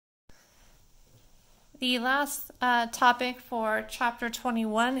The last topic for chapter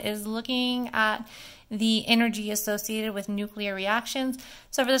 21 is looking at the energy associated with nuclear reactions.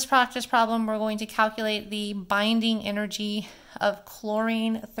 So for this practice problem, we're going to calculate the binding energy of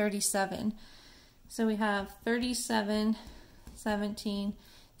chlorine-37. So we have 3717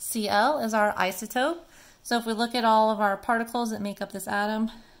 Cl is our isotope. So if we look at all of our particles that make up this atom,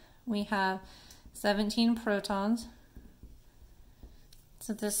 we have 17 protons.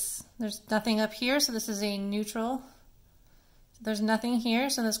 So there's nothing up here, so this is a neutral. There's nothing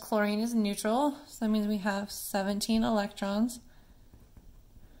here, so this chlorine is neutral. So that means we have 17 electrons.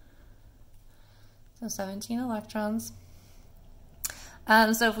 So 17 electrons.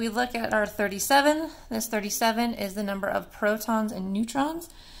 So if we look at our 37, this 37 is the number of protons and neutrons.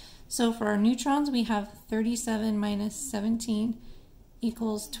 So for our neutrons, we have 37 minus 17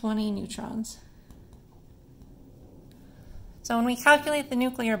 equals 20 neutrons. So when we calculate the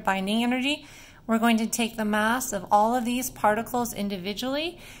nuclear binding energy, we're going to take the mass of all of these particles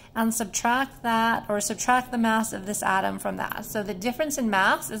individually and subtract that, or subtract the mass of this atom from that. So the difference in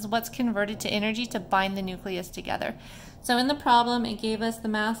mass is what's converted to energy to bind the nucleus together. So in the problem, it gave us the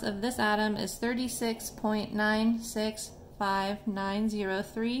mass of this atom is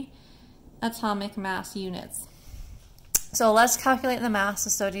 36.965903 atomic mass units. So let's calculate the mass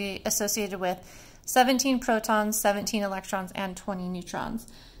associated with 17 protons, 17 electrons, and 20 neutrons.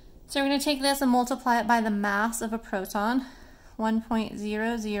 So we're going to take this and multiply it by the mass of a proton,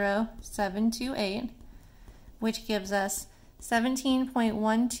 1.00728, which gives us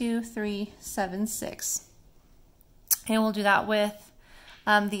 17.12376. And we'll do that with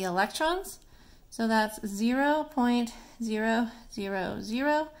the electrons. So that's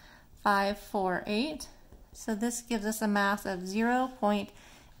 0.000548. So this gives us a mass of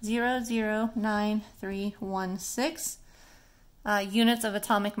 0.009316 units of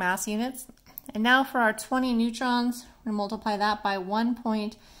atomic mass units. And now for our 20 neutrons, we're going to multiply that by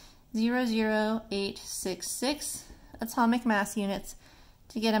 1.00866 atomic mass units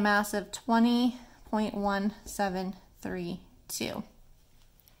to get a mass of 20.1732.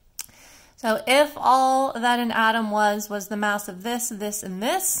 So if all that an atom was the mass of this, this, and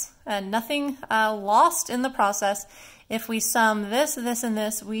this, and nothing lost in the process, if we sum this, this, and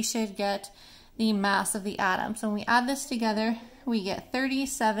this, we should get the mass of the atom. So when we add this together, we get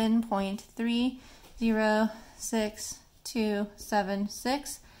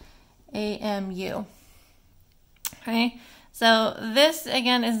 37.306276 AMU. Okay, so this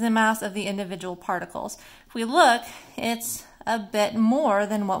again is the mass of the individual particles. If we look, it's a bit more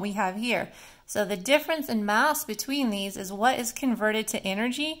than what we have here. So the difference in mass between these is what is converted to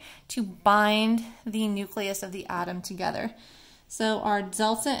energy to bind the nucleus of the atom together. So our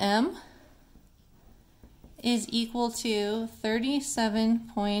delta M is equal to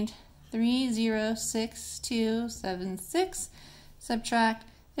 37.306276 subtract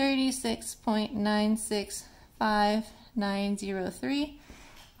 36.965903,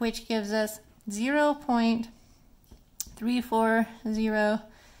 which gives us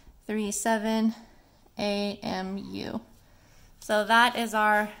 0.34037 AMU. So that is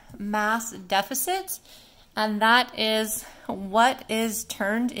our mass deficit, and that is what is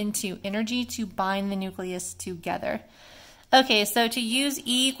turned into energy to bind the nucleus together. Okay, so to use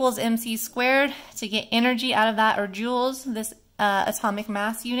E equals mc squared to get energy out of that, or joules, this atomic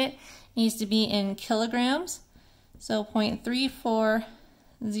mass unit needs to be in kilograms. So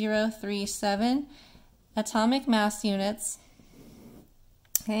 0.34037 atomic mass units,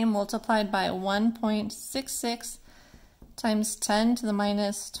 okay, multiplied by 1.66 times 10 to the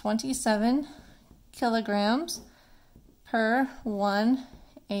minus 27 kilograms per 1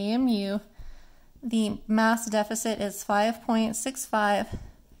 AMU. The mass deficit is 5.65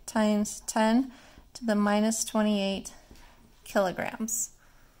 times 10 to the minus 28 kilograms.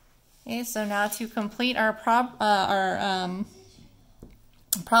 Okay, so now to complete our problem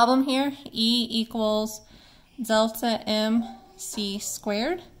here, E equals delta MC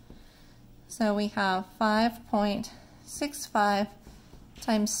squared. So we have 5.65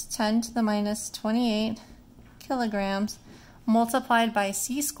 times 10 to the minus 28 kilograms multiplied by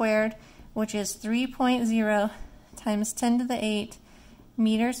C squared, which is 3.0 times 10 to the 8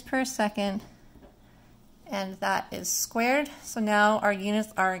 meters per second, and that is squared. So now our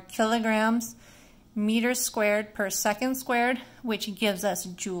units are kilograms, meters squared per second squared, which gives us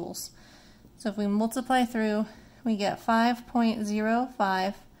joules. So if we multiply through, we get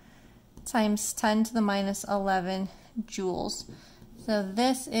 5.05 times 10 to the minus 11 joules. So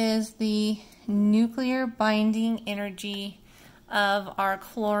this is the nuclear binding energy of our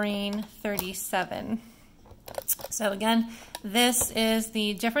chlorine-37. So again, this is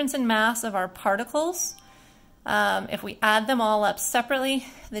the difference in mass of our particles. If we add them all up separately,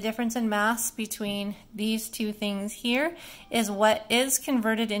 the difference in mass between these two things here is what is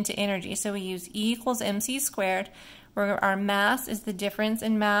converted into energy. So we use E equals mc squared, where our mass is the difference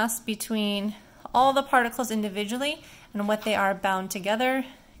in mass between all the particles individually and what they are bound together.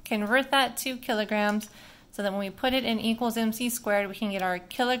 Convert that to kilograms, so that when we put it in E equals mc squared, we can get our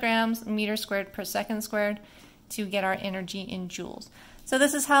kilograms meter squared per second squared to get our energy in joules. So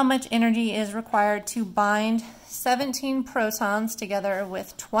this is how much energy is required to bind 17 protons together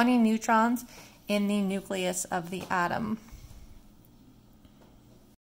with 20 neutrons in the nucleus of the atom.